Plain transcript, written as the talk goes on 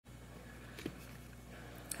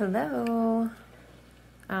Hello.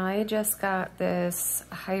 I just got this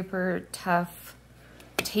hyper tough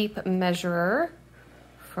tape measurer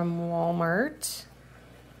from Walmart.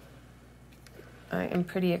 I am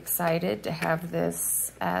pretty excited to have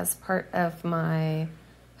this as part of my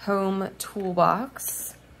home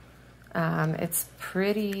toolbox. It's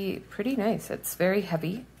pretty nice. It's very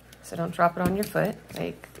heavy, so don't drop it on your foot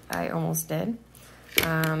like I almost did.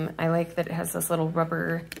 I like that it has this little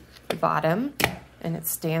rubber bottom and it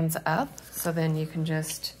stands up, so then you can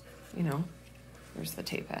just, you know, where's the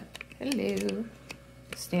tape at? Hello.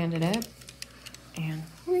 Stand it up and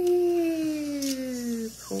whee,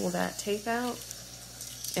 pull that tape out.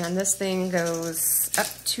 And this thing goes up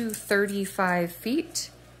to 35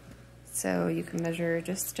 feet, so you can measure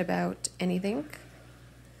just about anything.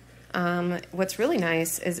 What's really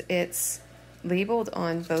nice is it's labeled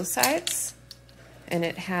on both sides, and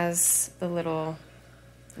it has the little,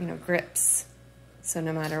 you know, grips. So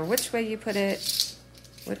no matter which way you put it,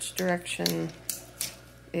 which direction,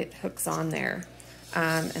 it hooks on there.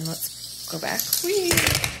 And let's go back. Whee!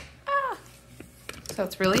 Ah! So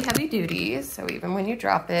it's really heavy duty, so even when you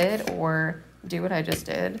drop it or do what I just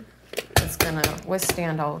did, it's gonna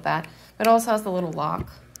withstand all of that. It also has the little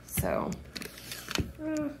lock, so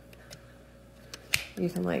you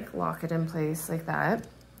can like lock it in place like that,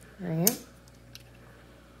 right?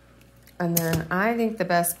 And then I think the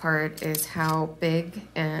best part is how big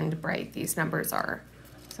and bright these numbers are.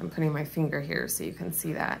 So I'm putting my finger here so you can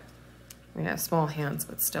see that. I mean, I have small hands,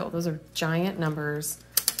 but still, those are giant numbers,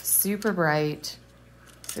 super bright.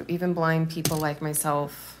 So even blind people like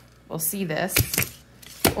myself will see this,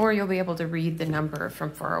 or you'll be able to read the number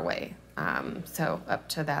from far away. So up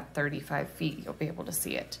to that 35 feet, you'll be able to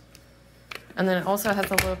see it. And then it also has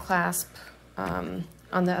a little clasp on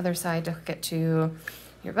the other side to hook it to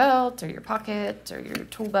your belt or your pocket or your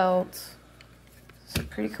tool belt. So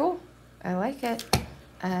pretty cool. I like it.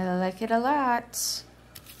 I like it a lot.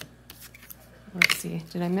 Let's see,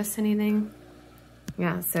 did I miss anything?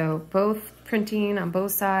 Yeah, so both printing on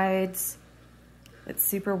both sides. It's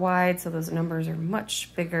super wide, so those numbers are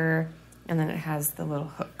much bigger. And then it has the little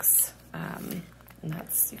hooks. And you can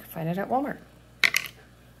find it at Walmart.